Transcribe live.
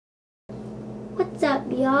What's up,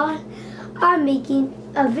 y'all? I'm making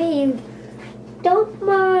a video. Don't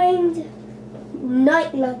mind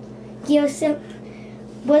nightlight. Gearset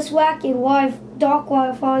was whacking dark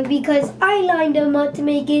Wi-Fi because I lined them up to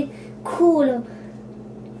make it cooler.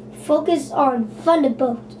 Focus on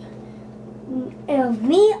Thunderbolt.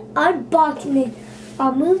 Me unboxing it.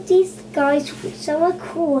 I'll move these guys somewhere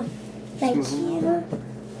cool. Like here.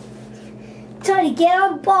 Try to get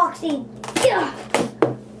unboxing. Yeah.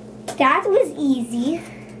 That was easy.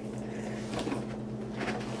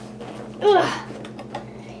 Ugh.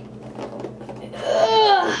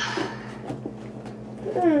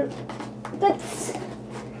 Ugh. That's.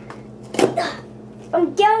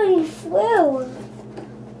 I'm getting through.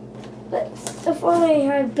 But if only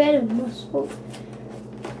I had better muscle.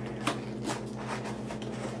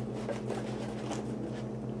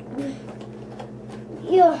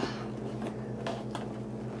 Yeah.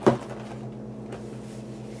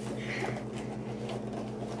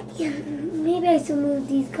 Yeah, maybe I should move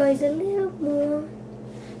these guys a little more.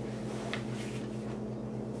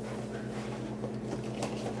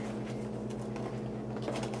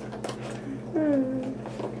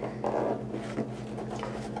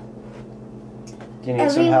 Do you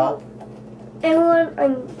need some help?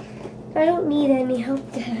 Everyone, I don't need any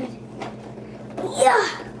help, Dad.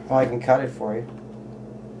 Yeah! Well, I can cut it for you.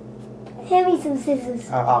 Hand me some scissors.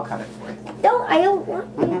 I'll cut it for you. No, I don't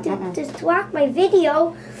want you to distract my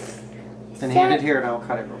video. Then hand it here and I'll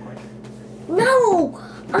cut it real quick. No!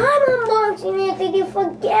 I'm unboxing it. Did you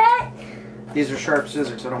forget? These are sharp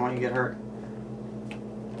scissors. I don't want you to get hurt.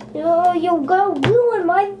 No, you're gonna ruin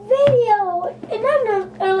my video. And I'm not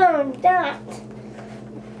allowing that.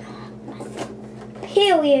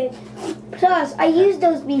 Period. Plus, I used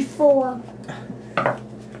those before.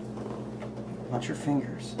 Watch your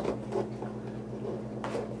fingers.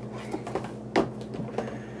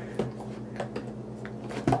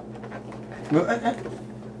 Let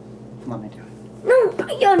me do it. No,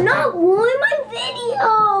 you're not ruining my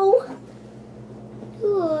video.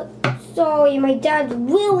 Ugh, sorry, my dad's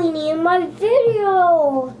ruining my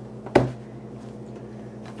video.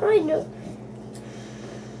 I know.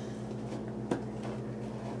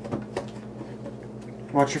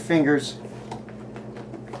 Watch your fingers.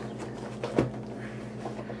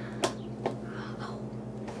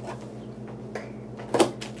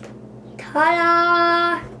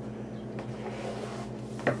 Ta-da!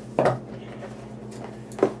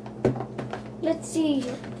 Let's see.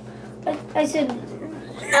 I said,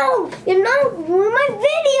 no, you're not ruining my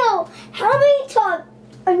video. How many times?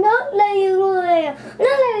 I'm not letting you ruin it.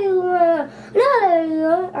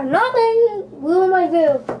 I'm not letting you ruin my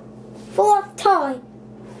video. 4th time.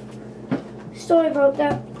 Sorry about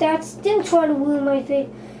that. Dad's still trying to ruin my video.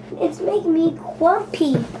 It's making me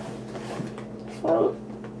grumpy.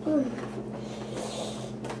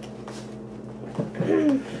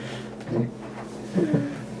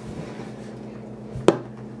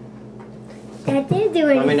 That didn't do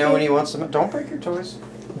anything. Let me know when you want some. Don't break your toys.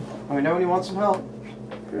 Let me know when you want some help.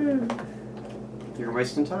 You're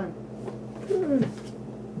wasting time.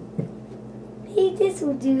 Maybe this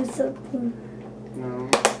will do something. No.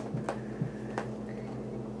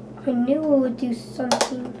 I knew it would do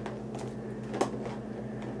something.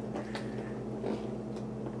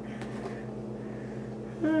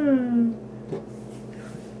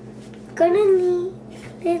 Gonna need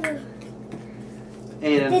little.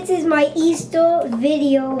 Aidan. This is my Easter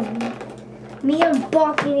video of me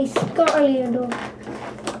unboxing a Skylander.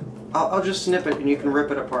 I'll just snip it and you can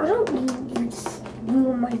rip it I apart. don't need you to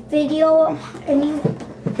ruin my video, and you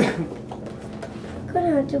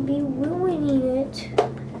gonna have to be ruining it.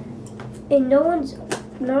 And no one's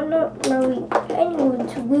not allowing anyone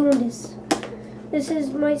to ruin this. This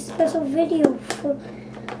is my special video for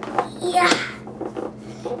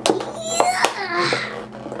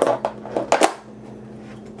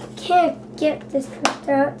Can't get this with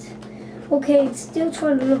that. Okay, it's still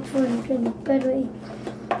trying to look for a better.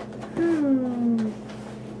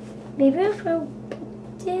 Maybe if I put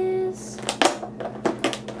this.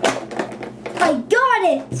 I got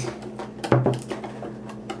it!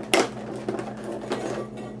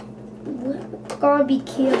 Gotta be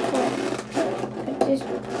careful.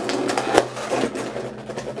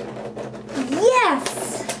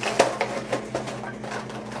 Yes!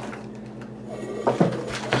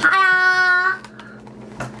 Ha!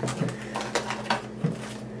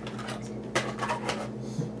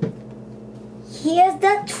 Here's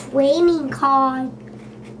the training card.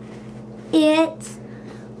 It's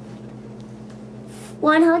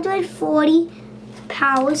 140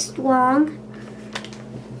 power strong,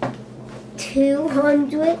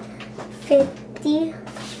 250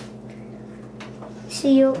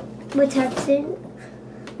 shield protection,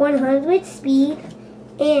 100 speed,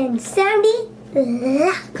 and 70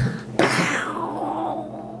 luck.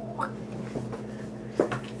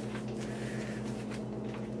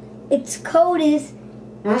 Its code is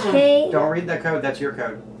K. Don't read that code. That's your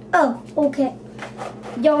code. Oh, okay.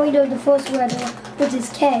 You only know the first letter, which is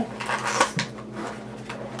K.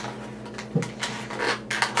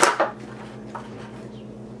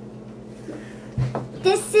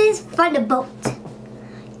 This is Thunderbolt.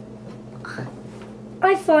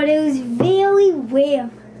 I thought it was very rare,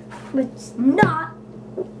 but it's not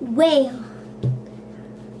rare.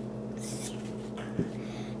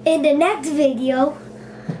 In the next video,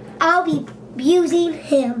 I'll be using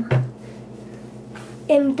him.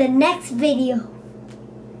 In the next video.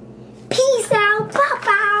 Peace out. Bow,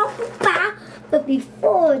 bow, bow. But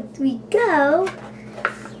before we go,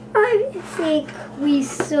 I think we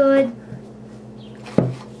should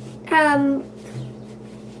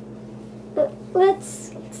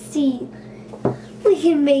let's see. We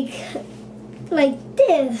can make like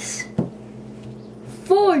this.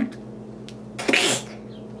 Ford.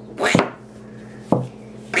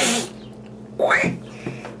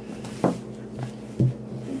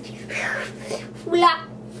 Blah,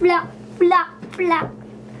 blah, blah, blah.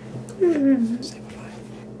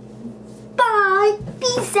 Bye.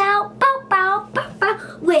 Peace out. Bow, bow, bow,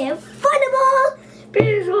 bow. With